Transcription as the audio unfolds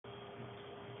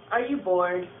Are you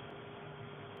bored?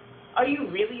 Are you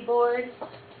really bored?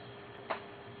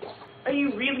 Are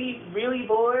you really, really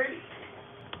bored?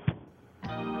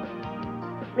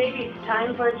 Maybe it's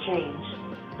time for a change.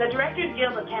 The Directors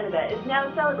Guild of Canada is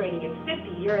now celebrating its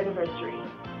 50-year anniversary.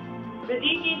 The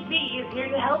DGC is here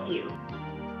to help you.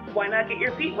 Why not get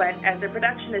your feet wet as a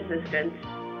production assistant?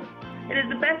 It is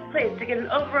the best place to get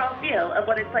an overall feel of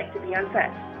what it's like to be on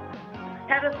set.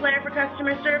 Have a flair for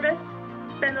customer service?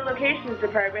 Then the locations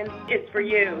department is for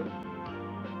you.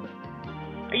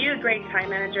 Are you a great time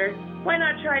manager? Why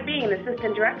not try being an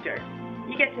assistant director?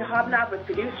 You get to hobnob with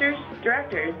producers,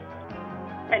 directors,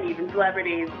 and even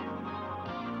celebrities.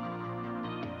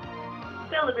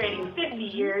 Celebrating 50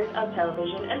 years of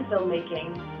television and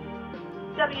filmmaking.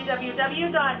 www.dgcbc.com.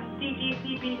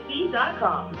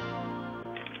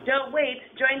 Don't wait,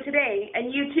 join today,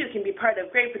 and you too can be part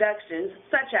of great productions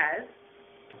such as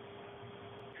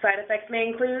side effects may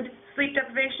include sleep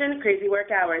deprivation, crazy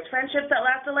work hours, friendships that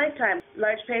last a lifetime,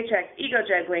 large paychecks, ego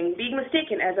juggling, being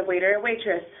mistaken as a waiter or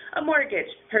waitress, a mortgage,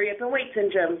 hurry up and wait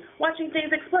syndrome, watching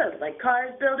things explode like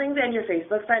cars, buildings, and your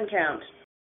Facebook friend count.